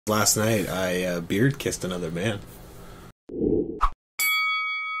Last night, I beard kissed another man.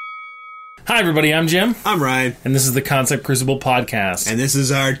 Hi, everybody. I'm Jim. I'm Ryan. And this is the Concept Crucible podcast. And this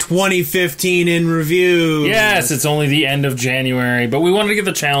is our 2015 in review. Yes, it's only the end of January, but we wanted to get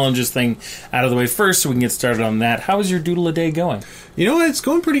the challenges thing out of the way first so we can get started on that. How is your doodle a day going? You know what? It's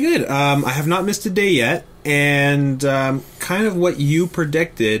going pretty good. I have not missed a day yet. And kind of what you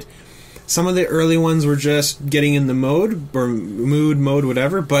predicted. Some of the early ones were just getting in the mode, or mode,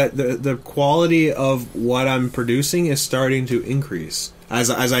 whatever. But the quality of what I'm producing is starting to increase. As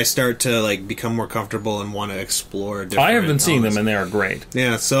I start to become more comfortable and want to explore different I have been seeing them and they are great.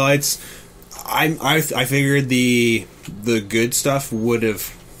 Yeah, so I figured the good stuff would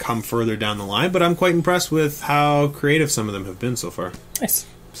have come further down the line, but I'm quite impressed with how creative some of them have been so far. Nice.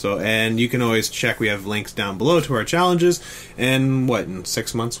 So, and you can always check. We have links down below to our challenges, and in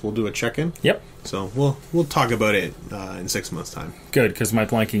 6 months we'll do a check-in. Yep. So we'll talk about it in 6 months' time. Good, because my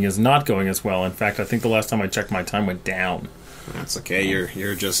planking is not going as well. In fact, I think the last time I checked, my time went down. That's okay.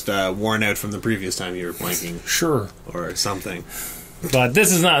 You're just worn out from the previous time you were planking. Sure. Or something. But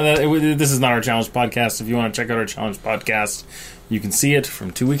this is not our challenge podcast. If you want to check out our challenge podcast, you can see it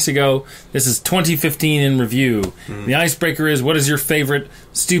from 2 weeks ago. This is 2015 in review. The icebreaker is, what is your favorite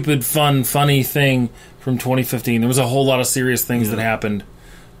stupid, fun, funny thing from 2015? There was a whole lot of serious things that happened,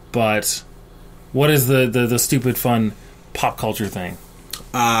 but what is the stupid, fun pop culture thing?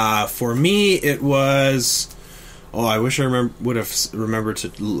 For me, it was... Oh, I wish I would have remembered to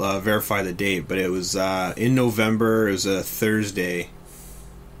verify the date, but it was in November. It was a Thursday.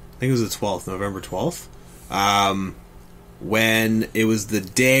 I think it was the 12th, November 12th. When it was the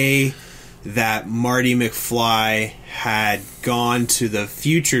day that Marty McFly had gone to the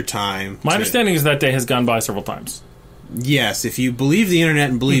future time. My understanding is that day has gone by several times. Yes, if you believe the internet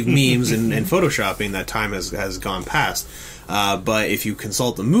and believe memes and photoshopping, that time has gone past. But if you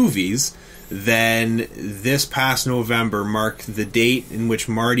consult the movies, then this past November marked the date in which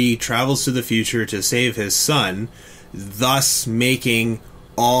Marty travels to the future to save his son, thus making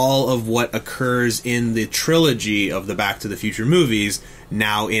all of what occurs in the trilogy of the Back to the Future movies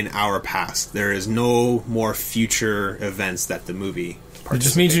now in our past. There is no more future events that the movie participates in. It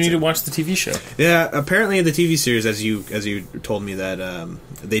just means you need to watch the TV show. Yeah, apparently the TV series, as you told me, that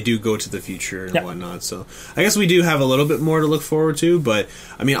they do go to the future and whatnot. So I guess we do have a little bit more to look forward to. But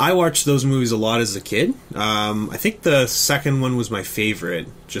I mean, I watched those movies a lot as a kid. I think the second one was my favorite,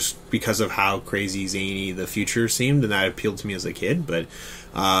 just because of how crazy zany the future seemed, and that appealed to me as a kid. But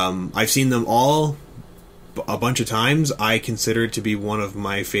I've seen them all a bunch of times. I consider it to be one of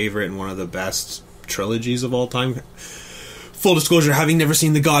my favorite and one of the best trilogies of all time. Full disclosure, having never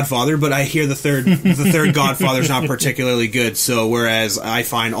seen The Godfather, but I hear the third Godfather is not particularly good. So whereas I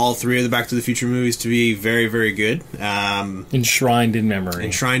find all three of the Back to the Future movies to be very, very good. Enshrined in memory.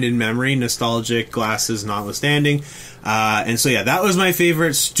 Enshrined in memory, nostalgic glasses notwithstanding. And so yeah, that was my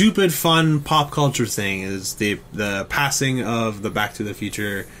favorite stupid, fun pop culture thing, is the passing of the Back to the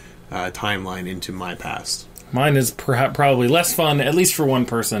Future timeline into my past. Mine is probably less fun, at least for one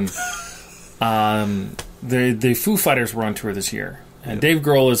person. The Foo Fighters were on tour this year, and Dave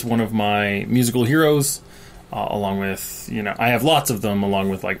Grohl is one of my musical heroes, along with, I have lots of them, along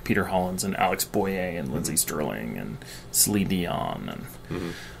with Peter Hollins and Alex Boyer and Lindsey Sterling and Celine Dion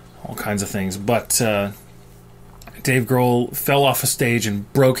and all kinds of things. But Dave Grohl fell off a stage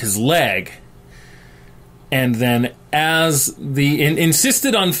and broke his leg, and then as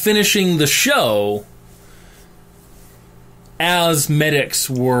insisted on finishing the show as medics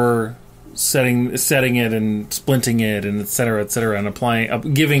were setting it and splinting it and et cetera,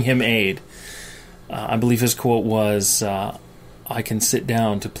 and giving him aid. I believe his quote was, "I can sit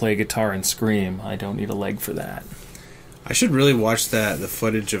down to play guitar and scream. I don't need a leg for that." I should really watch the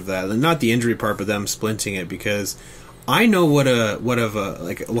footage of that, not the injury part, but them splinting it, because I know what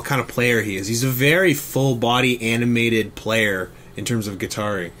kind of player he is. He's a very full body animated player in terms of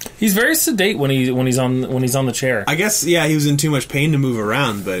guitaring. He's very sedate when he's on the chair. I guess, yeah, he was in too much pain to move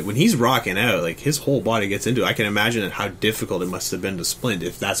around, but when he's rocking out, his whole body gets into it. I can imagine how difficult it must have been to splint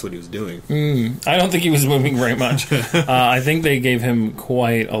if that's what he was doing. I don't think he was moving very much. I think they gave him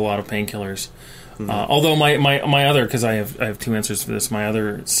quite a lot of painkillers. Although my other, because I have two answers for this, my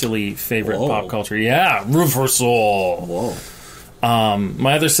other silly favorite pop culture, reversal. Whoa.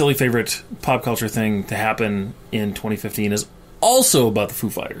 My other silly favorite pop culture thing to happen in 2015 is also about the Foo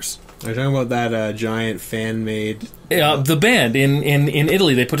Fighters. Are you talking about that giant fan-made... the band in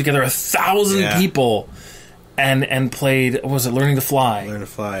Italy, they put together 1,000 people and played, what was it, Learning to Fly? Learn to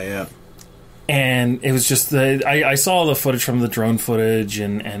Fly, yeah. And it was just I saw the footage from the drone footage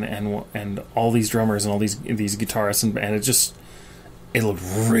and all these drummers and all these guitarists, and it just It looked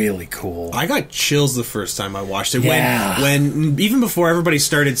really cool. I got chills the first time I watched it. Yeah. When even before everybody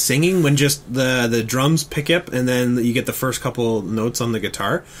started singing, when just the drums pick up and then you get the first couple notes on the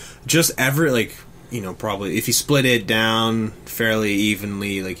guitar, just probably if you split it down fairly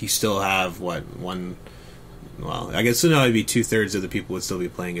evenly, like you still have one. Well, I guess it'd be 2/3 of the people would still be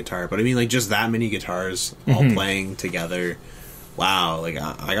playing guitar, but I mean, like just that many guitars all playing together. Wow, like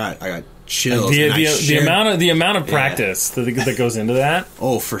I got chills. The amount of practice that goes into that.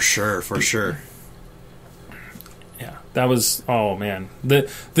 Oh, for sure. Yeah, that was, oh man, the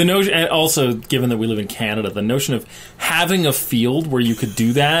notion, and also given that we live in Canada, the notion of having a field where you could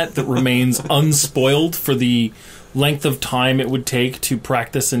do that remains unspoiled for the length of time it would take to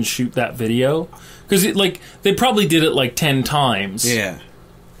practice and shoot that video, because they probably did it like 10 times,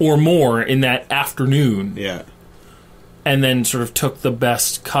 or more in that afternoon, and then sort of took the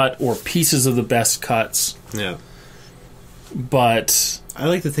best cut or pieces of the best cuts. Yeah. But I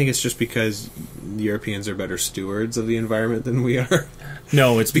like to think it's just because Europeans are better stewards of the environment than we are.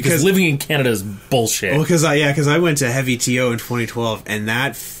 No, it's because living in Canada is bullshit. Well, because I went to Heavy TO in 2012, and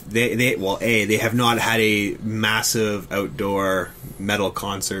that they have not had a massive outdoor metal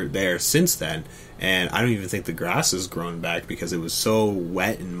concert there since then, and I don't even think the grass has grown back because it was so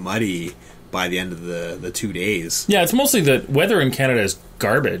wet and muddy by the end of the 2 days. Yeah, it's mostly the weather in Canada is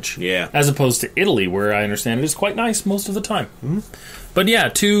garbage. Yeah. As opposed to Italy, where I understand it is quite nice most of the time. Mm-hmm. But yeah,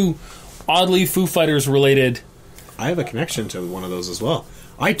 2 oddly Foo Fighters related. I have a connection to one of those as well.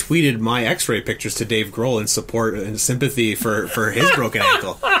 I tweeted my X-ray pictures to Dave Grohl in support and sympathy for his broken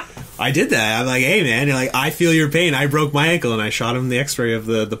ankle. I did that. I'm like, hey man, you're like, I feel your pain. I broke my ankle, and I shot him the X-ray of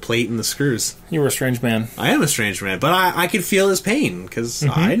the plate and the screws. You were a strange man. I am a strange man, but I could feel his pain because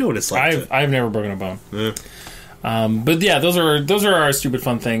I know what it's like. I've never broken a bone. But yeah, those are our stupid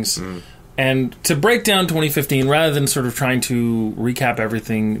fun things. And to break down 2015, rather than sort of trying to recap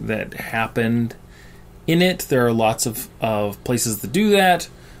everything that happened in it, there are lots of places that do that.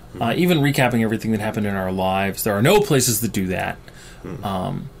 Even recapping everything that happened in our lives, there are no places that do that.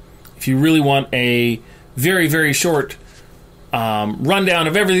 If you really want a very, very short rundown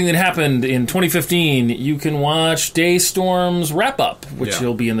of everything that happened in 2015, you can watch DeStorm's wrap-up, which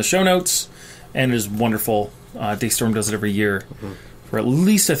will be in the show notes, and it is wonderful. DeStorm does it every year for at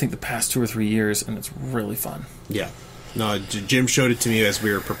least, I think, the past 2 or 3 years, and it's really fun. Yeah. No, Jim showed it to me as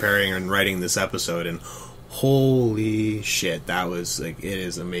we were preparing and writing this episode, and holy shit, that was, like, it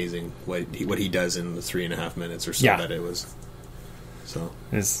is amazing what he does in the 3.5 minutes or so that it was. So...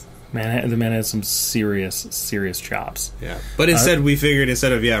 The man has some serious chops. Yeah, but instead we figured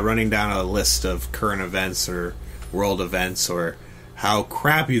instead of running down a list of current events or world events or how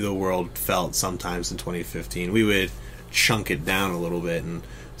crappy the world felt sometimes in 2015, we would chunk it down a little bit and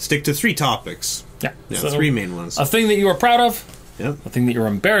stick to 3 topics. Yeah, so 3 main ones. A thing that you are proud of. Yep. A thing that you're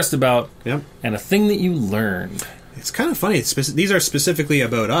embarrassed about. Yep. And a thing that you learned. It's kind of funny. These are specifically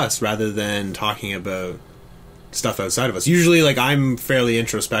about us rather than talking about stuff outside of us. Usually, like, I'm fairly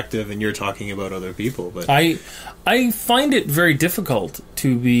introspective and you're talking about other people, but I find it very difficult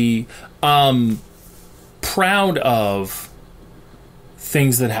to be proud of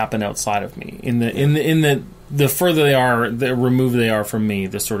things that happen outside of me. In the further they are, the removed they are from me,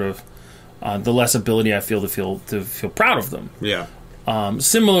 the sort of the less ability I feel to feel proud of them. Yeah.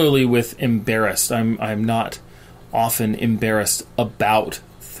 Similarly with embarrassed, I'm not often embarrassed about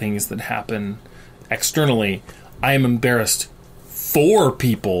things that happen externally. I am embarrassed for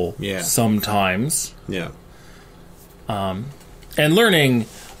people sometimes. Yeah. And learning,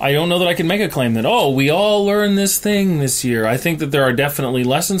 I don't know that I can make a claim that, we all learned this thing this year. I think that there are definitely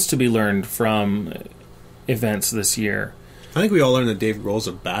lessons to be learned from events this year. I think we all learned that Dave Grohl's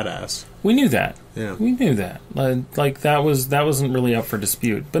a badass. We knew that. Yeah. We knew that. Like, that wasn't really up for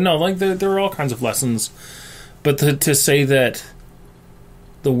dispute. But no, like, there are all kinds of lessons. But to say that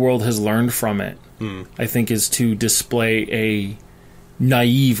the world has learned from it, I think, is to display a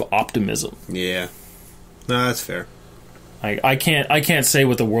naive optimism. Yeah. No, that's fair. I can't say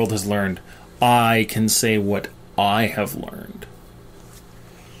what the world has learned. I can say what I have learned.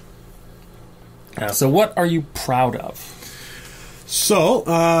 So what are you proud of? So,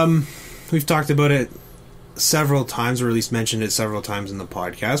 we've talked about it several times, or at least mentioned it several times in the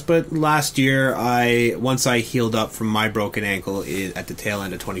podcast, but last year, once I healed up from my broken ankle at the tail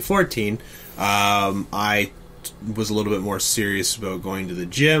end of 2014, I was a little bit more serious about going to the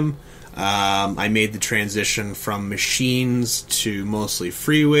gym. I made the transition from machines to mostly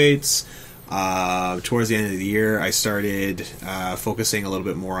free weights. Towards the end of the year, I started focusing a little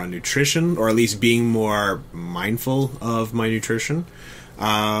bit more on nutrition, or at least being more mindful of my nutrition.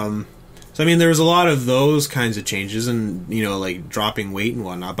 So, I mean, there was a lot of those kinds of changes and, you know, like dropping weight and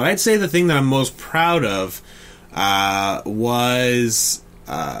whatnot. But I'd say the thing that I'm most proud of was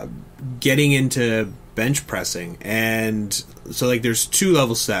getting into bench pressing. And so, like, there's two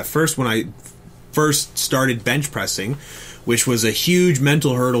levels to that. First, when I first started bench pressing, which was a huge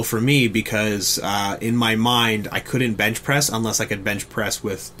mental hurdle for me because in my mind, I couldn't bench press unless I could bench press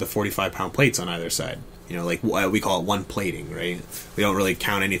with the 45-pound plates on either side. You know, like we call it one plating, right? We don't really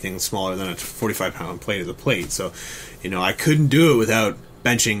count anything smaller than a 45-pound plate as a plate. So, you know, I couldn't do it without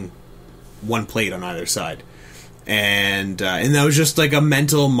benching one plate on either side. And that was just like a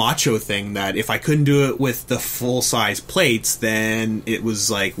mental macho thing that if I couldn't do it with the full-size plates, then it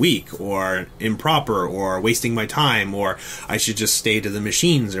was like weak or improper or wasting my time, or I should just stay to the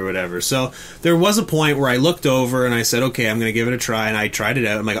machines or whatever. So there was a point where I looked over and I said, okay, I'm going to give it a try, and I tried it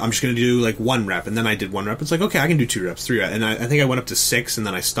out. I'm like, I'm just going to do like 1 rep, and then I did 1 rep. It's like, okay, I can do 2 reps, 3 reps, and I think I went up to 6, and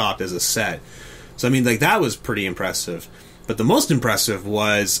then I stopped as a set. So I mean, like, that was pretty impressive. But the most impressive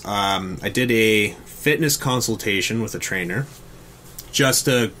was I did a fitness consultation with a trainer, just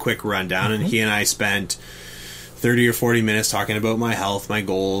a quick rundown, and he and I spent 30 or 40 minutes talking about my health, my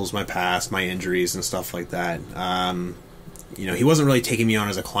goals, my past, my injuries, and stuff like that. You know, he wasn't really taking me on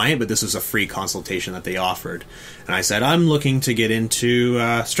as a client, but this was a free consultation that they offered. And I said, I'm looking to get into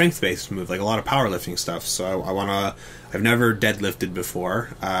strength-based move, like a lot of powerlifting stuff. So I want to... I've never deadlifted before.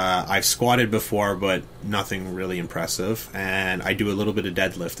 I've squatted before, but nothing really impressive. And I do a little bit of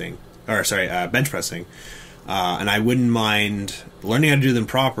deadlifting. Bench pressing. And I wouldn't mind learning how to do them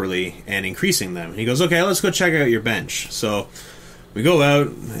properly and increasing them. And he goes, okay, let's go check out your bench. So we go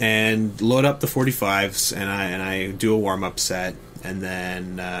out and load up the 45s, and I do a warm-up set. And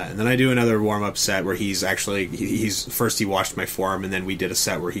then I do another warm-up set where he's first he watched my form, and then we did a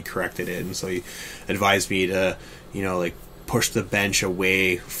set where he corrected it. And so he advised me to, you know, like, push the bench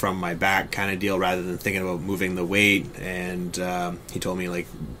away from my back kind of deal rather than thinking about moving the weight. And he told me, like,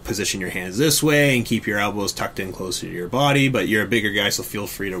 position your hands this way and keep your elbows tucked in closer to your body, but you're a bigger guy, so feel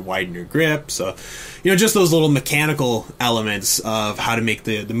free to widen your grip. So, you know, just those little mechanical elements of how to make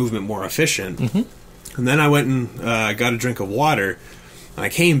the movement more efficient. Mm-hmm. And then I went and got a drink of water, and I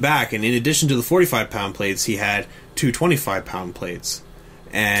came back, and in addition to the 45-pound plates, he had 2 25-pound plates.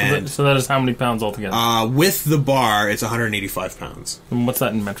 And so that is how many pounds altogether? With the bar, it's 185 pounds. And what's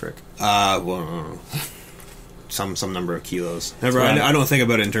that in metric? Well, some number of kilos. I don't think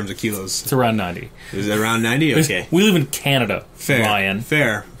about it in terms of kilos. It's around 90. Is it around 90? Okay. We live in Canada, fair, Ryan.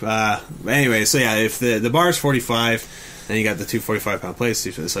 Fair. Anyway, so yeah, if the bar is 45, then you got the 2 45-pound plates,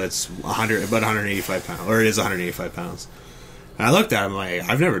 so it's about 185 pounds, or it is 185 pounds. And I looked at him like,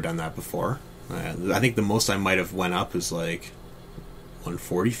 I've never done that before. I think the most I might have went up is like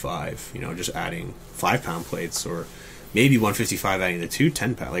 145, you know, just adding 5-pound plates, or maybe 155 adding the 2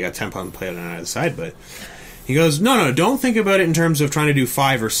 10-pound, like a 10-pound plate on either side. But he goes, no, don't think about it in terms of trying to do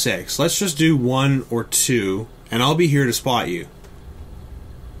 5 or 6. Let's just do 1 or 2, and I'll be here to spot you.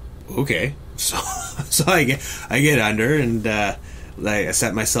 Okay, so I get under, and I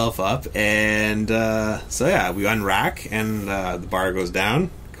set myself up, and so yeah, we unrack, and the bar goes down,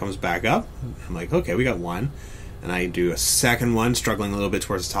 comes back up. I'm like, okay, we got 1. And I do a second one, struggling a little bit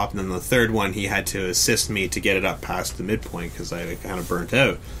towards the top. And then the third one, he had to assist me to get it up past the midpoint because I kind of burnt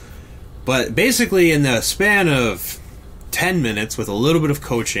out. But basically, in the span of 10 minutes, with a little bit of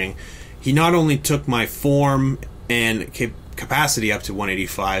coaching, he not only took my form and capacity up to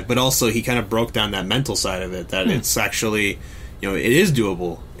 185, but also he kind of broke down that mental side of it, that it's actually, you know, it is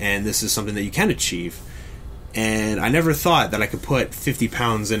doable, and this is something that you can achieve. And I never thought that I could put 50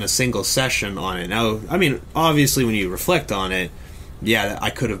 pounds in a single session on it. Now, I mean, obviously when you reflect on it, yeah, I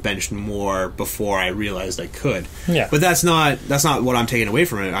could have benched more before I realized I could. Yeah. But that's not what I'm taking away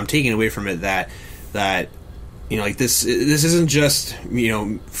from it. I'm taking away from it that you know, like, this isn't just, you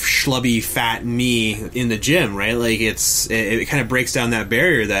know, schlubby fat me in the gym, right? Like, it kind of breaks down that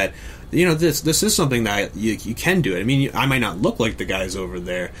barrier that, you know, this is something that you can do it. I mean, I might not look like the guys over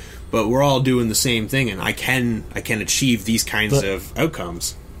there, but we're all doing the same thing, and I can achieve these kinds of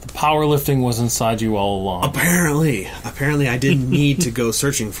outcomes. The powerlifting was inside you all along. Apparently, I didn't need to go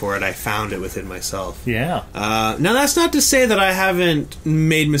searching for it. I found it within myself. Yeah. Now, that's not to say that I haven't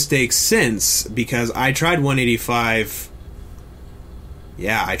made mistakes since, because I tried 185.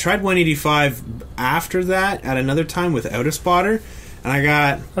 Yeah, I tried 185 after that at another time without a spotter, and I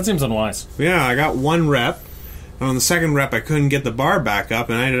got... That seems unwise. Yeah, I got 1 rep. And on the second rep, I couldn't get the bar back up,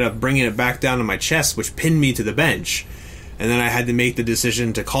 and I ended up bringing it back down to my chest, which pinned me to the bench. And then I had to make the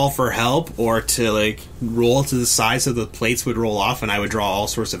decision to call for help or to, like, roll to the side so the plates would roll off, and I would draw all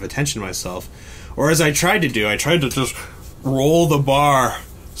sorts of attention to myself. Or as I tried to do, I tried to just roll the bar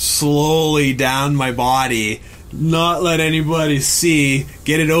slowly down my body, not let anybody see,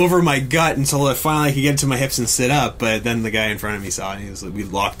 get it over my gut until I finally could get to my hips and sit up. But then the guy in front of me saw it, and we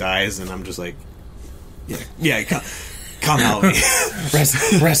locked eyes, and I'm just like, yeah, come help me.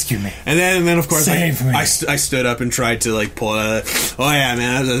 Rescue me. And then of course, Save me. I stood up and tried to like pull it. Oh yeah,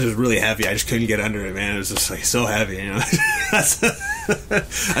 man, that was really heavy. I just couldn't get under it, man. It was just like so heavy, you know.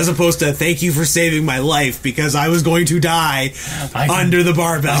 As opposed to thank you for saving my life because I was going to die under the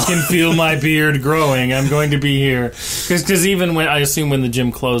barbell. I can feel my beard growing. I'm going to be here because even when I assume when the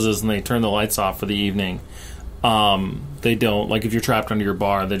gym closes and they turn the lights off for the evening, they don't, like if you're trapped under your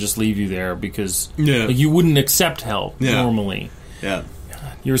bar, they just leave you there because like, you wouldn't accept help normally. Yeah.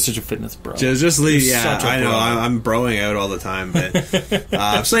 God, you're such a fitness bro. Just leave. Yeah, I know. I'm broing out all the time,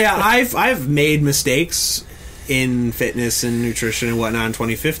 but so yeah, I've made mistakes in fitness and nutrition and whatnot in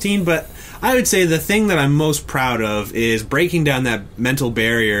 2015, but I would say the thing that I'm most proud of is breaking down that mental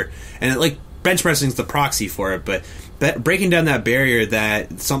barrier, and like bench pressing is the proxy for it, but breaking down that barrier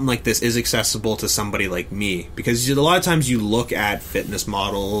that something like this is accessible to somebody like me, because a lot of times you look at fitness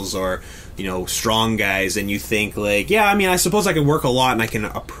models or, you know, strong guys and you think like, yeah, I mean, I suppose I can work a lot and I can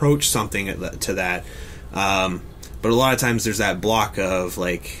approach something to that, but a lot of times there's that block of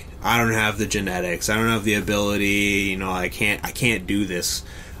like, I don't have the genetics, I don't have the ability, you know, I can't do this.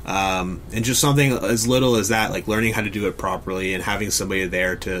 And just something as little as that, like learning how to do it properly and having somebody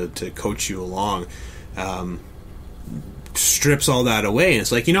there to coach you along, strips all that away. And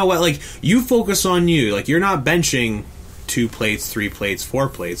it's like, you know what, like you focus on you, like you're not benching 2 plates, 3 plates, 4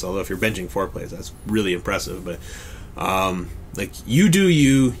 plates, although if you're benching 4 plates, that's really impressive. But like you do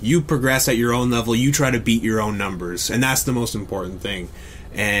you progress at your own level, you try to beat your own numbers, and that's the most important thing.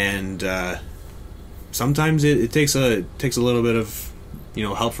 And sometimes it takes a little bit of, you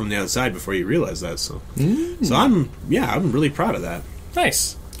know, help from the outside before you realize that. So I'm really proud of that.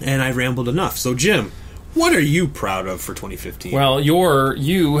 Nice. And I've rambled enough. So Jim, what are you proud of for 2015? Well,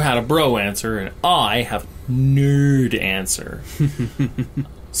 you had a bro answer, and I have nerd answer.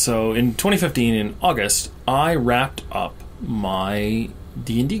 So in 2015, in August, I wrapped up my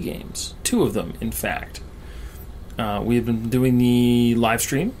D&D games. 2 of them, in fact. We have been doing the live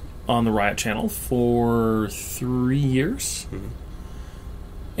stream on the Riot channel for 3 years. Mm-hmm.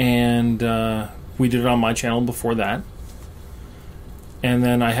 And we did it on my channel before that. And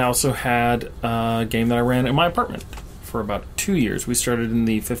then I also had a game that I ran in my apartment for about 2 years. We started in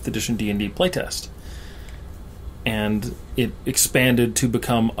the 5th edition D&D playtest. And it expanded to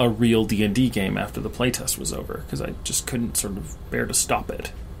become a real D&D game after the playtest was over, because I just couldn't sort of bear to stop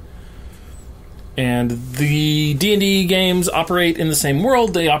it. And the D&D games operate in the same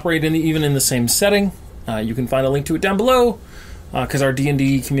world. They operate even in the same setting. You can find a link to it down below, because our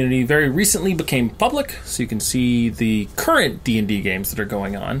D&D community very recently became public, so you can see the current D&D games that are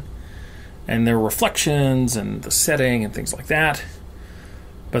going on, and their reflections and the setting and things like that.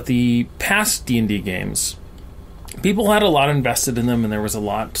 But the past D&D games, people had a lot invested in them, and there was a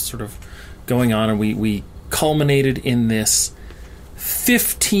lot sort of going on, and we culminated in this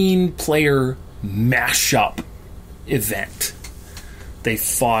 15-player mashup event. They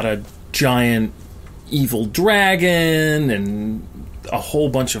fought a giant evil dragon, and a whole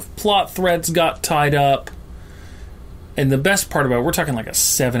bunch of plot threads got tied up. And the best part about it, we're talking like a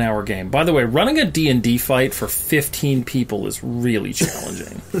 7-hour game. By the way, running a D&D fight for 15 people is really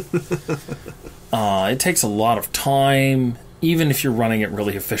challenging. It takes a lot of time, even if you're running it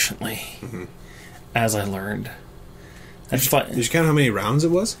really efficiently, as I learned. Did you count how many rounds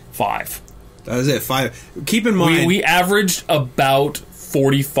it was? 5. That was it, 5. Keep in mind... We averaged about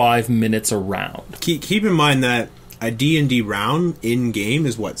 45 minutes a round. Keep in mind that a D&D round in-game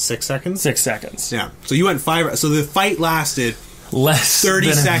is, what, 6 seconds? 6 seconds. Yeah. So you went 5... So the fight lasted... Less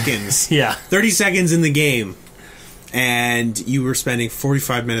 30 seconds. Yeah. 30 seconds in the game. And you were spending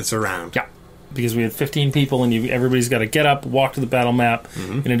 45 minutes a round. Yeah. Because we had 15 people, and everybody's got to get up, walk to the battle map.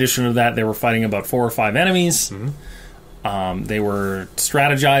 In addition to that, they were fighting about 4 or 5 enemies. They were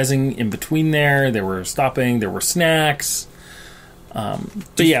strategizing in between there. They were stopping. There were snacks. But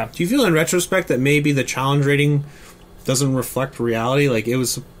yeah. Do you feel in retrospect that maybe the challenge rating doesn't reflect reality? Like, it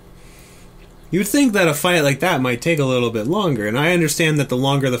was... You'd think that a fight like that might take a little bit longer, and I understand that the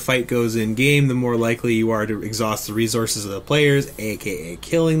longer the fight goes in-game, the more likely you are to exhaust the resources of the players, aka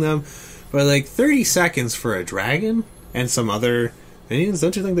killing them. But, like, 30 seconds for a dragon and some other things,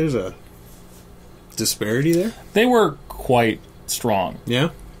 don't you think there's a disparity there? They were quite strong.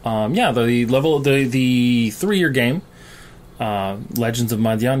 Yeah? The 3-year game, Legends of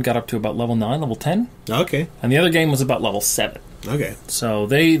Madian, got up to about level 9, level 10. Okay. And the other game was about level 7. Okay. So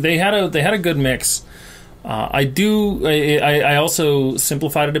they had a good mix. I also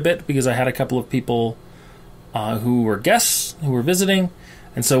simplified it a bit because I had a couple of people who were guests who were visiting,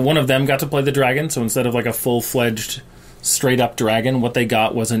 and so one of them got to play the dragon. So instead of like a full-fledged, straight-up dragon, what they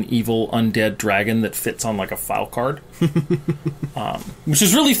got was an evil undead dragon that fits on like a file card, which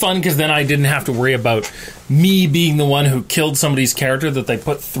is really fun because then I didn't have to worry about me being the one who killed somebody's character that they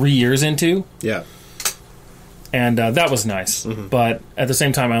put 3 years into. Yeah. And that was nice. Mm-hmm. But at the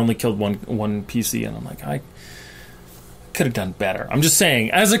same time, I only killed one PC, and I'm like, I could have done better. I'm just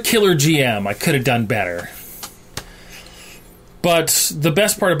saying, as a killer GM, I could have done better. But the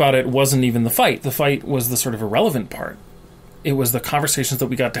best part about it wasn't even the fight. The fight was the sort of irrelevant part. It was the conversations that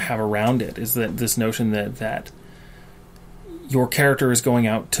we got to have around it, is that this notion that your character is going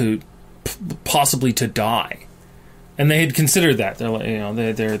out to possibly to die. And they had considered that. They're like,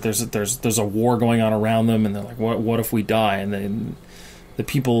 there's a war going on around them, and they're like, what if we die? And then the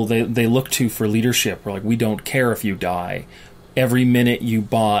people they look to for leadership were like, we don't care if you die. Every minute you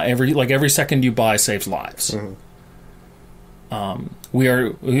buy, every second you buy saves lives. Mm-hmm. We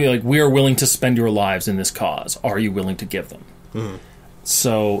are willing to spend your lives in this cause. Are you willing to give them? Mm-hmm.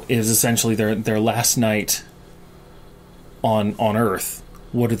 So it is essentially their last night on Earth.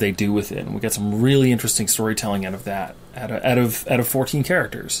 What do they do with it? And we got some really interesting storytelling out of that, out of 14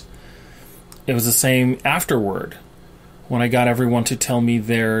 characters. It was the same afterward when I got everyone to tell me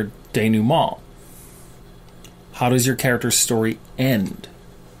their denouement. How does your character's story end?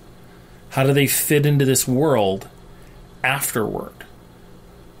 How do they fit into this world afterward?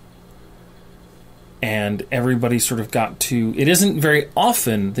 And everybody sort of got to... It isn't very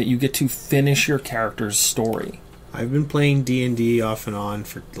often that you get to finish your character's story. I've been playing D&D off and on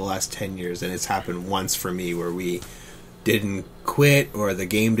for the last 10 years, and it's happened once for me where we didn't quit or the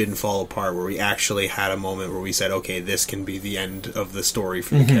game didn't fall apart, where we actually had a moment where we said, okay, this can be the end of the story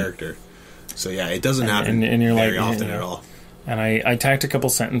for the character. So yeah, it doesn't happen very often at all. And I tacked a couple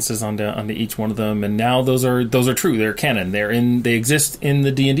sentences onto each one of them, and now those are true. They're canon. They exist in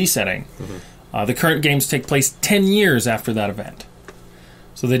the D&D setting. Mm-hmm. The current games take place 10 years after that event,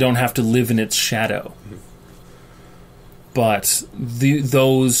 so they don't have to live in its shadow. Mm-hmm. But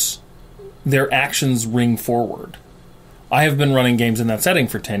their actions ring forward. I have been running games in that setting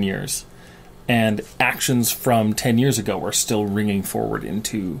for 10 years, and actions from 10 years ago are still ringing forward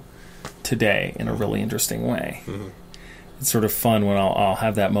into today in a really interesting way. Mm-hmm. It's sort of fun when I'll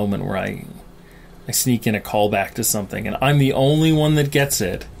have that moment where I sneak in a callback to something, and I'm the only one that gets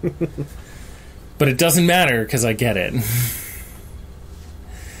it. But it doesn't matter because I get it.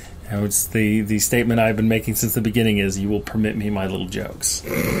 It's the statement I've been making since the beginning is, you will permit me my little jokes.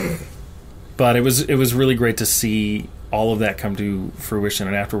 But it was really great to see all of that come to fruition.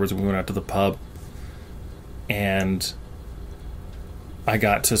 And afterwards we went out to the pub, and I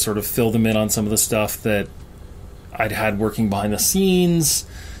got to sort of fill them in on some of the stuff that I'd had working behind the scenes,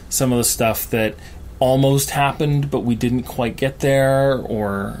 some of the stuff that almost happened but we didn't quite get there,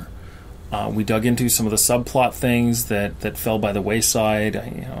 or... we dug into some of the subplot things that fell by the wayside.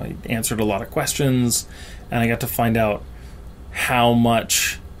 I answered a lot of questions, and I got to find out how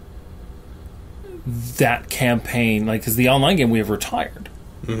much that campaign, because the online game we have retired,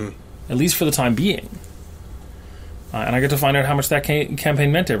 at least for the time being. And I got to find out how much that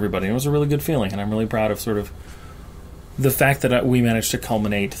campaign meant to everybody. It was a really good feeling, and I'm really proud of sort of the fact that we managed to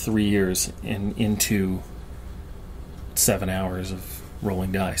culminate 3 years into 7 hours of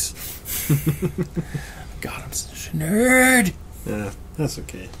rolling dice. God, I'm such a nerd. Yeah, that's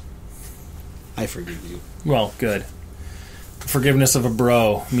okay. I forgive you. Well, good. Forgiveness of a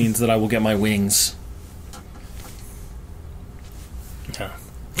bro means that I will get my wings. Yeah.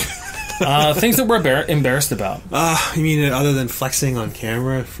 Things that we're embarrassed about. You mean other than flexing on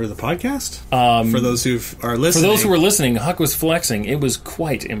camera for the podcast? For those who are listening. For those who are listening, Huck was flexing. It was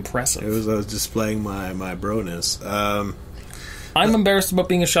quite impressive. I was displaying my broness. I'm embarrassed about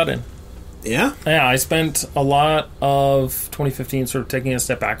being a shut-in. Yeah? Yeah, I spent a lot of 2015 sort of taking a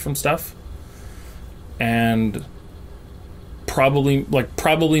step back from stuff. And probably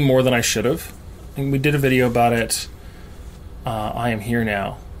more than I should have. And we did a video about it. I am here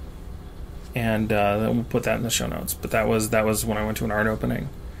now. And we'll put that in the show notes. But that was when I went to an art opening.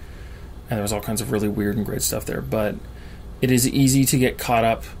 And there was all kinds of really weird and great stuff there. But it is easy to get caught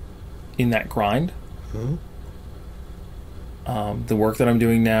up in that grind. Mm-hmm. The work that I'm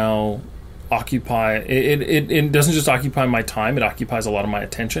doing now it doesn't just occupy my time, it occupies a lot of my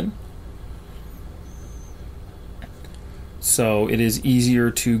attention. So it is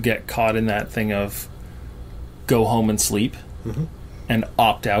easier to get caught in that thing of go home and sleep, and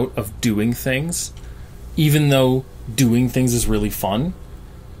opt out of doing things, even though doing things is really fun.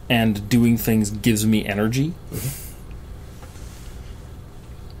 and doing things gives me energy.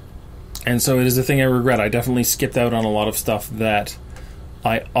 And so it is a thing I regret. I definitely skipped out on a lot of stuff that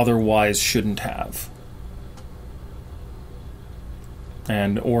I otherwise shouldn't have.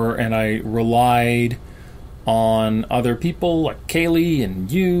 And I relied on other people like Kaylee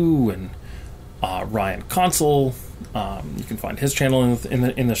and you and Ryan Consell. You can find his channel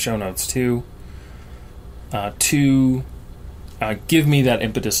in the show notes too. To give me that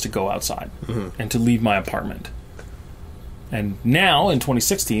impetus to go outside and to leave my apartment. And now in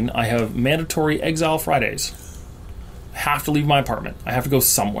 2016, I have mandatory exile Fridays. I have to leave my apartment. I have to go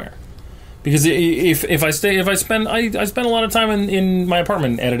somewhere. Because I spend a lot of time in my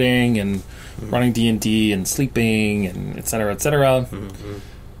apartment editing and running D&D and sleeping and et cetera, et cetera.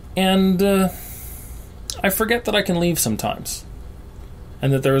 And I forget that I can leave sometimes.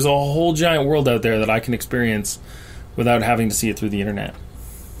 And that there is a whole giant world out there that I can experience without having to see it through the internet.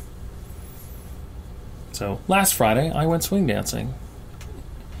 So last Friday, I went swing dancing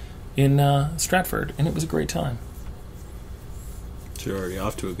in Stratford, and it was a great time. So you're already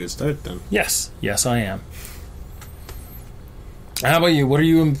off to a good start then. Yes, I am. How about you? What are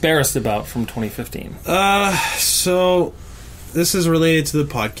you embarrassed about from 2015? So this is related to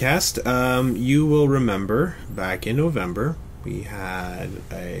the podcast. You will remember back in November, we had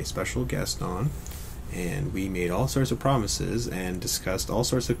a special guest on, and we made all sorts of promises and discussed all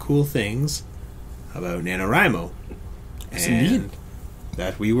sorts of cool things about NaNoWriMo. Yes, indeed.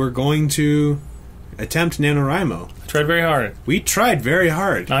 That we were going to attempt NaNoWriMo. I tried very hard. We tried very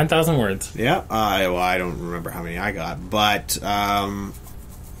hard. 9,000 words. Yeah. I don't remember how many I got, but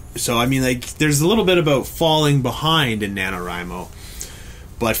so I mean, like, there's a little bit about falling behind in NaNoWriMo,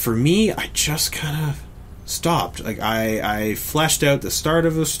 but for me, I just kind of stopped. Like, I fleshed out the start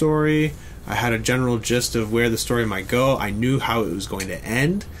of the story. I had a general gist of where the story might go. I knew how it was going to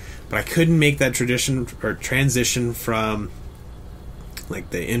end, but I couldn't make that transition from like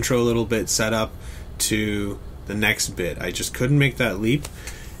the intro little bit setup to the next bit. I just couldn't make that leap,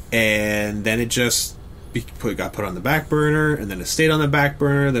 and then it just got put on the back burner, and then it stayed on the back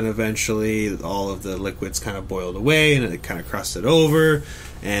burner. Then eventually all of the liquids kind of boiled away, and it kind of crusted over,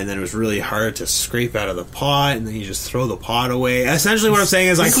 and then it was really hard to scrape out of the pot, and then you just throw the pot away. Essentially what I'm saying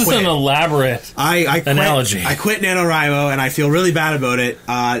is I quit. This is an elaborate analogy. I quit NaNoWriMo, and I feel really bad about it,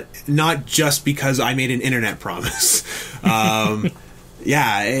 not just because I made an internet promise.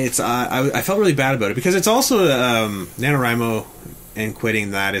 Yeah, it's I felt really bad about it, because it's also NaNoWriMo and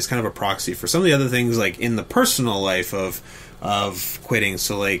quitting that is kind of a proxy for some of the other things, like in the personal life of quitting.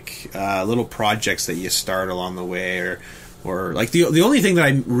 So like little projects that you start along the way, or like the only thing that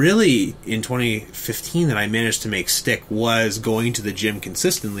I really in 2015 that I managed to make stick was going to the gym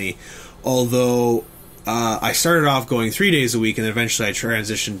consistently. Although I started off going 3 days a week, and then eventually I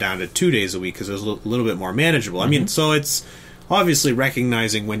transitioned down to 2 days a week because it was a little bit more manageable. I mean, so it's obviously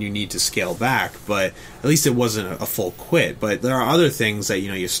recognizing when you need to scale back, but at least it wasn't a full quit. But there are other things that, you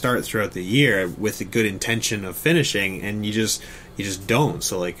know, you start throughout the year with the good intention of finishing, and you just don't.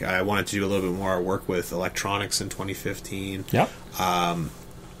 So like, I wanted to do a little bit more work with electronics in 2015. Yep.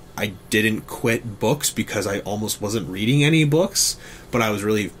 I didn't quit books because I almost wasn't reading any books, but I was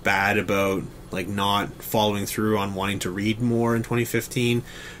really bad about like not following through on wanting to read more in 2015.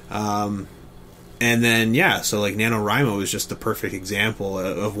 And then, yeah, so like NaNoWriMo is just the perfect example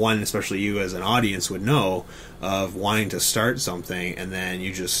of one, especially you as an audience would know, of wanting to start something, and then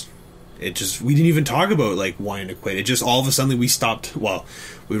we didn't even talk about like wanting to quit. It just all of a sudden we stopped. Well,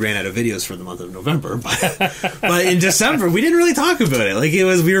 we ran out of videos for the month of November, but in December we didn't really talk about it. Like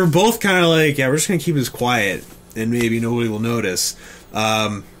we were both kind of like, yeah, we're just gonna keep this quiet and maybe nobody will notice.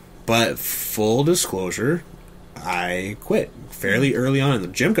 But full disclosure, I quit fairly early on, and the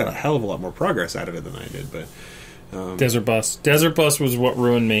gym got a hell of a lot more progress out of it than I did. But Desert Bus was what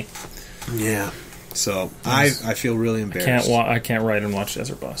ruined me. Yeah, so I feel really embarrassed. I can't write and watch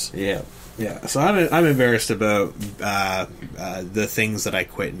Desert Bus. Yeah. So I'm embarrassed about the things that I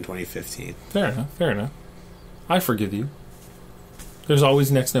quit in 2015. Fair enough. I forgive you. There's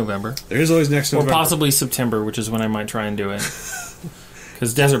always next November. Or possibly September, which is when I might try and do it.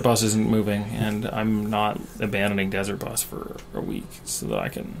 Because Desert Bus isn't moving, and I'm not abandoning Desert Bus for a week so that I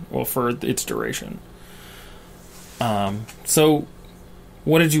can, for its duration. So,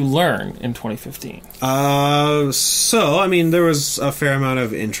 what did you learn in 2015? So, I mean, there was a fair amount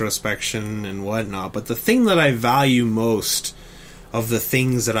of introspection and whatnot, but the thing that I value most of the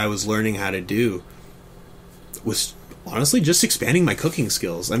things that I was learning how to do was honestly just expanding my cooking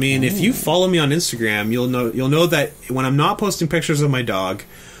skills. I mean, if you follow me on Instagram, you'll know that when I'm not posting pictures of my dog,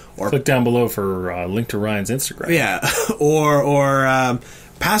 or click down below for link to Ryan's Instagram. Yeah, or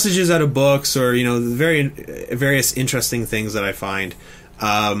passages out of books, or various interesting things that I find.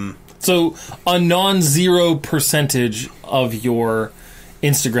 So a non-zero percentage of your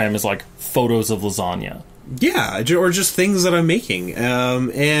Instagram is like photos of lasagna. Yeah, or just things that I'm making.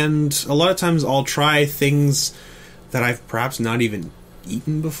 And a lot of times I'll try things that I've perhaps not even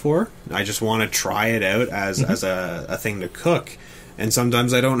eaten before. I just want to try it out as a thing to cook. And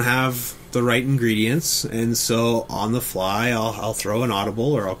sometimes I don't have the right ingredients, and so on the fly I'll throw an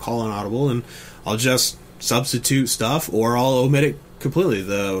audible, or I'll call an audible, and I'll just substitute stuff, or I'll omit it completely.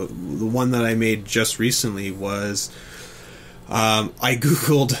 The one that I made just recently was I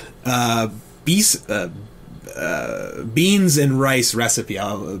googled beans and rice recipe. I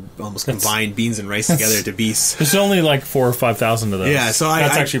almost combined beans and rice together to bees. There's only like 4,000 or 5,000 of those. Yeah, so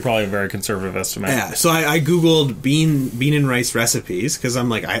that's actually probably a very conservative estimate. Yeah, so I googled bean and rice recipes, because I'm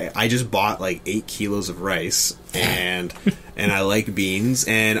like, I just bought like 8 kilos of rice, and I like beans,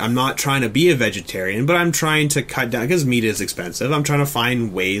 and I'm not trying to be a vegetarian, but I'm trying to cut down, because meat is expensive. I'm trying to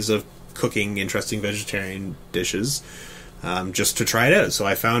find ways of cooking interesting vegetarian dishes, just to try it out. So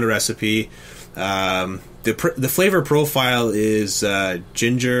I found a recipe. The flavor profile is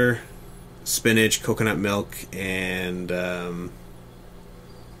ginger, spinach, coconut milk, and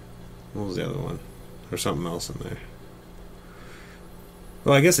what was the other one? There's something else in there.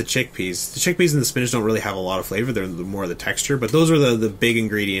 Well, I guess the chickpeas. The chickpeas and the spinach don't really have a lot of flavor. They're more of the texture, but those are the big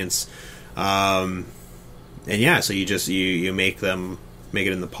ingredients. And yeah, so you make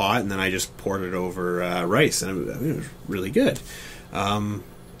it in the pot, and then I just poured it over rice, and it was really good.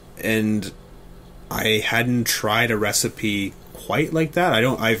 And I hadn't tried a recipe quite like that.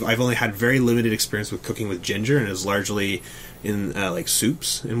 I've only had very limited experience with cooking with ginger, and it's largely in like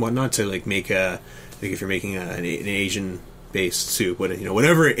soups and whatnot, to like make if you're making an Asian based soup,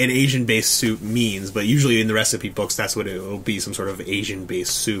 whatever an Asian based soup means, but usually in the recipe books that's what it will be, some sort of Asian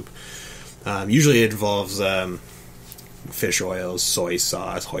based soup. Usually it involves fish oils, soy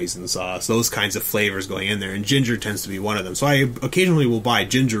sauce, hoisin sauce, those kinds of flavors going in there, and ginger tends to be one of them. So I occasionally will buy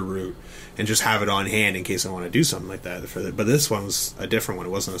ginger root and just have it on hand in case I want to do something like that. But this one was a different one. It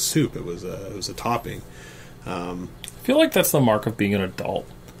wasn't a soup. It was a topping. I feel like that's the mark of being an adult.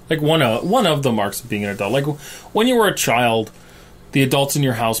 Like one of the marks of being an adult. Like when you were a child, the adults in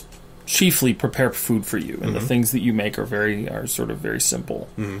your house chiefly prepare food for you, and the things that you make are sort of very simple.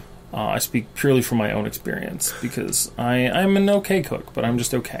 I speak purely from my own experience, because I'm an okay cook, but I'm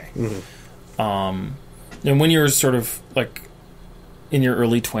just okay. And when you're sort of like in your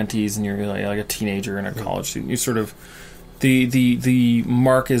early 20s and you're like a teenager and a college student, you sort of the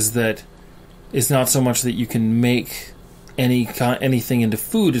mark is that it's not so much that you can make anything into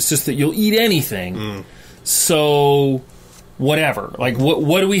food, it's just that you'll eat anything. So whatever, like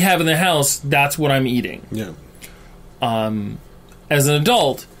what do we have in the house, that's what I'm eating. As an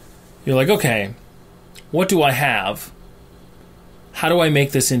adult, you're like, okay, what do I have? How do I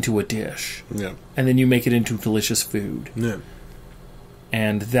make this into a dish? And then you make it into delicious food.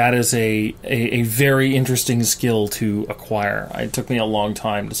 And that is a very interesting skill to acquire. It took me a long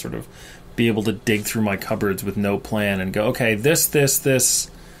time to sort of be able to dig through my cupboards with no plan and go, okay, this,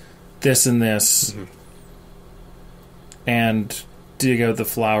 and this. And dig out the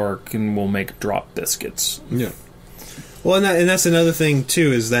flour, and we'll make drop biscuits. Well, and that's another thing,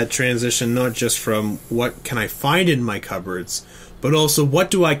 too, is that transition, not just from what can I find in my cupboards, but also what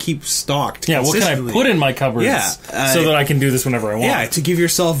do I keep stocked what can I put in my cupboards so that I can do this whenever I want. Yeah, to give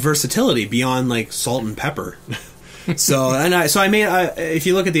yourself versatility beyond, like, salt and pepper. So I made, if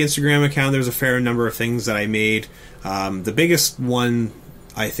you look at the Instagram account, there's a fair number of things that I made. The biggest one,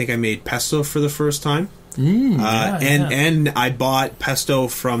 I think I made pesto for the first time. And I bought pesto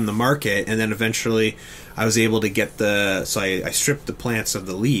from the market, and then eventually I was able to get I stripped the plants of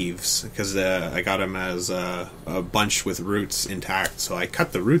the leaves, because I got them as a bunch with roots intact, so I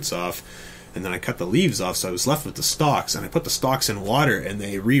cut the roots off, and then I cut the leaves off, so I was left with the stalks, and I put the stalks in water, and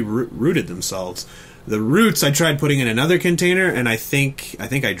they rooted themselves. The roots I tried putting in another container, and I think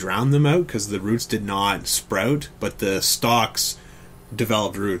I drowned them out, because the roots did not sprout, but the stalks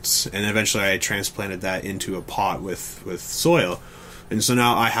developed roots, and eventually I transplanted that into a pot with soil, and so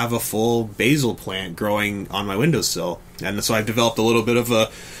now I have a full basil plant growing on my windowsill, and so I've developed a little bit of a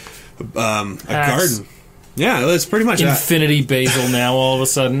garden. Yeah, it's pretty much infinity basil now all of a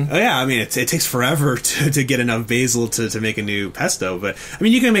sudden. Oh yeah, I mean it takes forever to get enough basil to make a new pesto, but I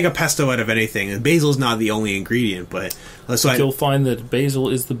mean you can make a pesto out of anything, and basil's not the only ingredient, but you'll find that basil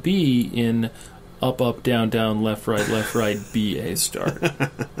is the B in up, down, left, right, B, A, start.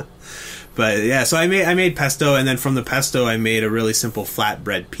 But yeah, so I made pesto, and then from the pesto I made a really simple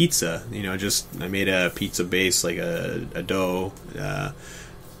flatbread pizza. I made a pizza base, like a dough,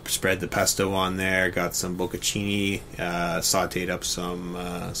 spread the pesto on there. Got some bocconcini, sautéed up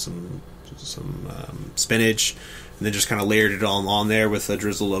some spinach, and then just kind of layered it all on there with a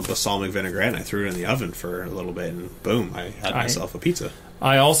drizzle of balsamic vinaigrette. And I threw it in the oven for a little bit, and boom, I had myself a pizza.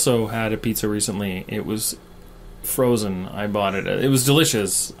 I also had a pizza recently. It was frozen. I bought it. It was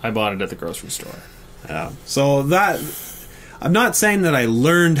delicious. I bought it at the grocery store. Yeah. So that, I'm not saying that I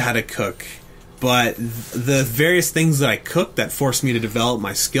learned how to cook, but the various things that I cooked that forced me to develop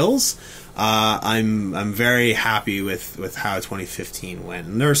my skills, I'm very happy with how 2015 went.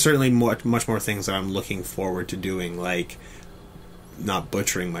 And there are certainly much more things that I'm looking forward to doing, like not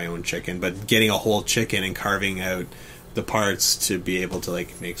butchering my own chicken, but getting a whole chicken and carving out the parts to be able to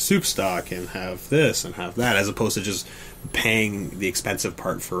like make soup stock and have this and have that, as opposed to just paying the expensive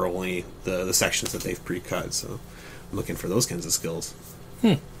part for only the sections that they've pre-cut. So I'm looking for those kinds of skills.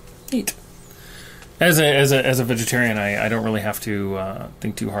 Neat. As a vegetarian, I don't really have to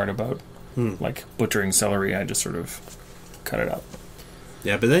think too hard about like butchering celery. I just sort of cut it up.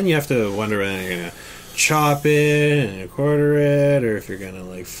 Yeah, but then you have to wonder whether you're gonna chop it and quarter it, or if you're gonna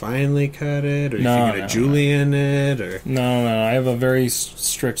like finely cut it, or if you're gonna julienne it, or no. I have a very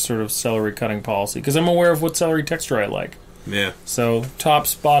strict sort of celery cutting policy because I'm aware of what celery texture I like. Yeah. So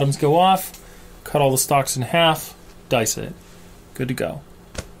tops, bottoms go off. Cut all the stalks in half. Dice it. Good to go.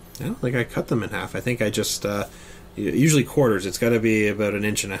 I don't think I cut them in half. I think I just usually quarters. It's got to be about 1.5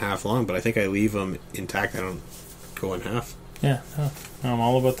 inches long, but I think I leave them intact. I don't go in half. Yeah. I'm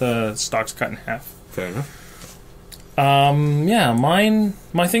all about the stalks cut in half. Fair enough. Yeah,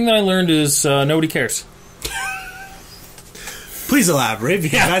 my thing that I learned is nobody cares. Please elaborate,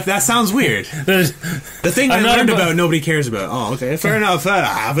 because that sounds weird. The thing I learned about nobody cares about. Oh, okay, fair enough.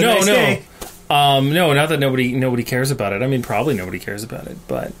 Have a nice day. No, not that nobody cares about it. I mean, probably nobody cares about it,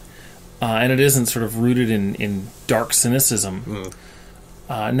 but and it isn't sort of rooted in dark cynicism.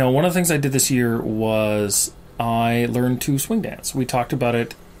 No, one of the things I did this year was I learned to swing dance. We talked about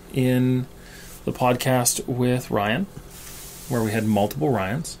it in the podcast with Ryan, where we had multiple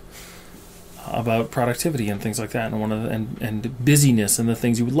Ryans, about productivity and things like that, and busyness and the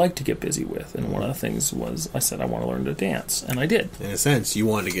things you would like to get busy with. And one of the things was I said I want to learn to dance, and I did. In a sense, you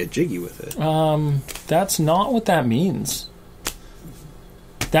wanted to get jiggy with it. That's not what that means.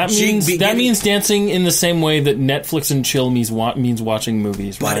 That means dancing in the same way that Netflix and chill means watching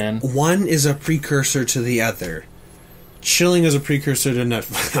movies, but Ryan. One is a precursor to the other. Chilling is a precursor to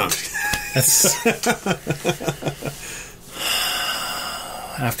Netflix.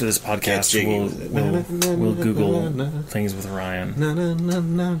 After this podcast, we'll Google things with Ryan.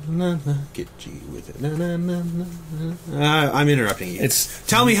 Get G with it. I'm interrupting you.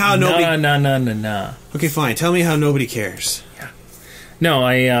 Tell me how nobody. Okay, fine. Tell me how nobody cares. Yeah. No,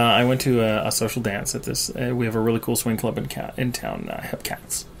 I went to a social dance at this. We have a really cool swing club in town,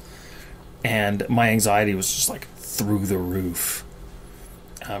 Hepcats, and my anxiety was just like through the roof.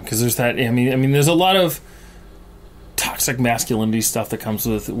 Because there's that. I mean, there's a lot of toxic masculinity stuff that comes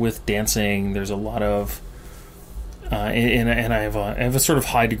with dancing. There's a lot of, and I have a sort of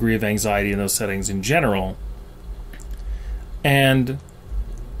high degree of anxiety in those settings in general. And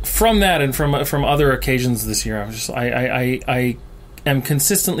from that, and from other occasions this year, I am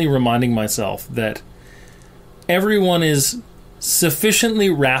consistently reminding myself that everyone is sufficiently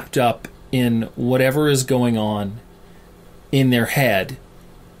wrapped up in whatever is going on in their head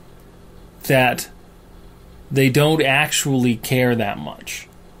that they don't actually care that much.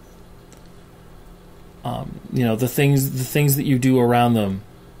 The things that you do around them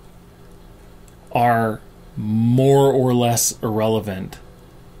are more or less irrelevant.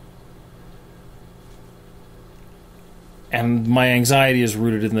 And my anxiety is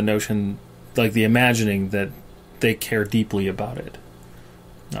rooted in the notion, like the imagining that they care deeply about it.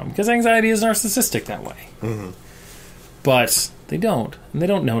 Because anxiety is narcissistic that way. Mm-hmm. But they don't. And they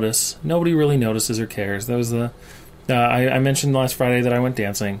don't notice. Nobody really notices or cares. That was I mentioned last Friday that I went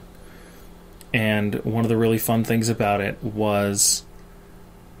dancing. And one of the really fun things about it was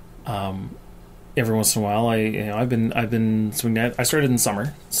every once in a while I've been swinging. I started in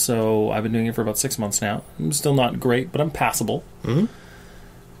summer, so I've been doing it for about 6 months now. I'm still not great, but I'm passable. Mm-hmm.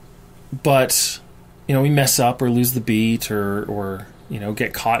 But we mess up or lose the beat or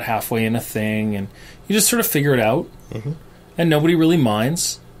get caught halfway in a thing, and you just sort of figure it out. Mm-hmm. And nobody really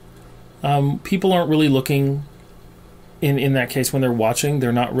minds. People aren't really looking. In that case, when they're watching,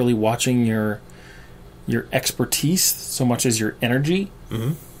 they're not really watching your expertise so much as your energy.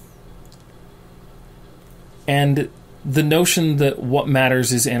 Mm-hmm. And the notion that what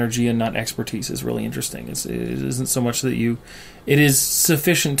matters is energy and not expertise is really interesting. It isn't so much that it is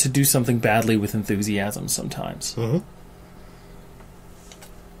sufficient to do something badly with enthusiasm sometimes. Mm-hmm.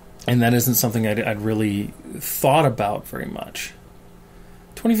 And that isn't something I'd really thought about very much.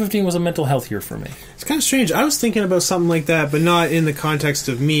 2015 was a mental health year for me. It's kind of strange. I was thinking about something like that, but not in the context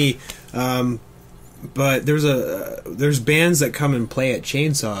of me. But there's bands that come and play at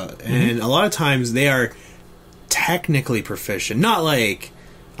Chainsaw, and a lot of times they are technically proficient. Not like,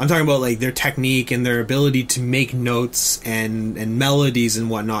 I'm talking about like their technique and their ability to make notes and melodies and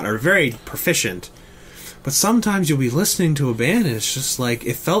whatnot are very proficient. But sometimes you'll be listening to a band and it's just like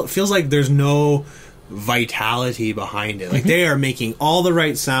it feels like there's no vitality behind it. Like they are making all the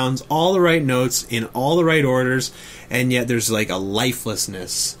right sounds, all the right notes in all the right orders, and yet there's like a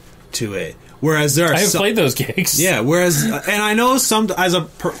lifelessness to it. Whereas there are I have played those gigs. Yeah, whereas and I know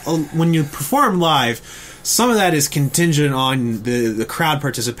when you perform live, some of that is contingent on the crowd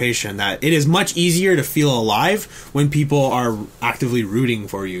participation, that it is much easier to feel alive when people are actively rooting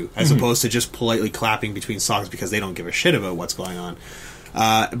for you as opposed to just politely clapping between songs because they don't give a shit about what's going on.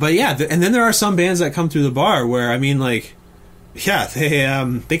 But yeah, and then there are some bands that come through the bar where, I mean, like, yeah,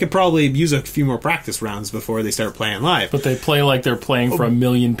 they could probably use a few more practice rounds before they start playing live. But they play like they're playing for 1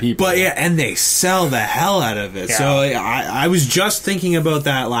 million people. But yeah, and they sell the hell out of it. Yeah. So I was just thinking about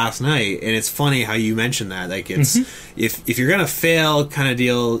that last night, and it's funny how you mentioned that. Like, it's if you're gonna fail, kind of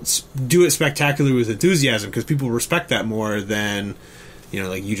deal, do it spectacularly with enthusiasm, because people respect that more than, you know,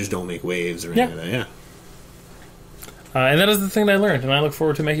 like you just don't make waves or anything like that. Yeah. And that is the thing that I learned, and I look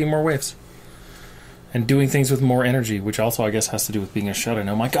forward to making more waves. And doing things with more energy, which also, I guess, has to do with being a shut-in.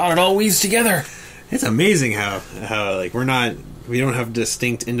 Oh my god, it all weaves together! It's amazing how like, we don't have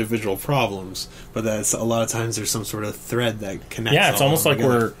distinct individual problems, but that's a lot of times there's some sort of thread that connects. Yeah, it's almost like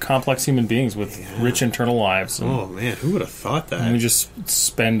we're complex human beings with rich internal lives. Oh man, who would have thought that? And we just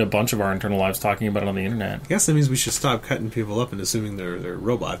spend a bunch of our internal lives talking about it on the internet. I guess that means we should stop cutting people up and assuming they're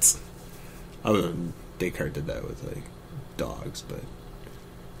robots. Other than Descartes did that with, like, dogs, but...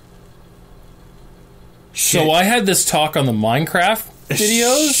 Shit. So I had this talk on the Minecraft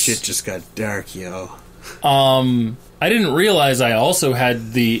videos. Shit just got dark, yo. I didn't realize I also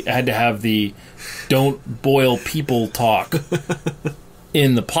had to have the don't boil people talk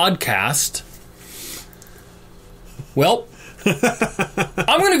in the podcast. Well,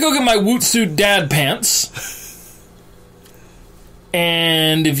 I'm going to go get my Wootsuit dad pants.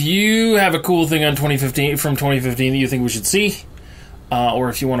 And if you have a cool thing on 2015 that you think we should see, or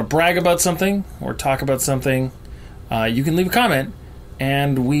if you want to brag about something or talk about something, you can leave a comment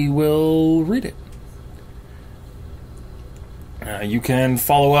and we will read it. You can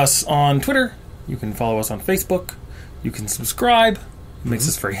follow us on Twitter. You can follow us on Facebook. You can subscribe. It makes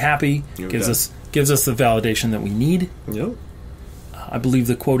us very happy. Gives us the validation that we need. Yep. I believe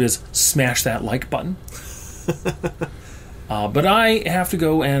the quote is smash that like button. But I have to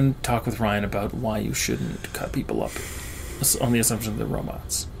go and talk with Ryan about why you shouldn't cut people up on the assumption that they're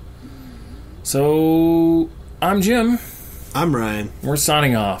robots. So, I'm Jim. I'm Ryan. We're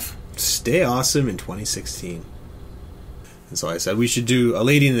signing off. Stay awesome in 2016. And so I said we should do a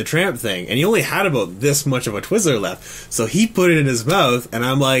Lady and the Tramp thing. And he only had about this much of a Twizzler left. So he put it in his mouth, and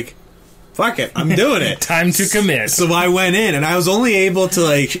I'm like, fuck it, I'm doing it. Time to commit. So I went in, and I was only able to,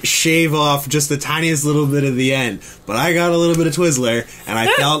 like, shave off just the tiniest little bit of the end. But I got a little bit of Twizzler, and I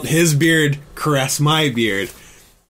felt his beard caress my beard.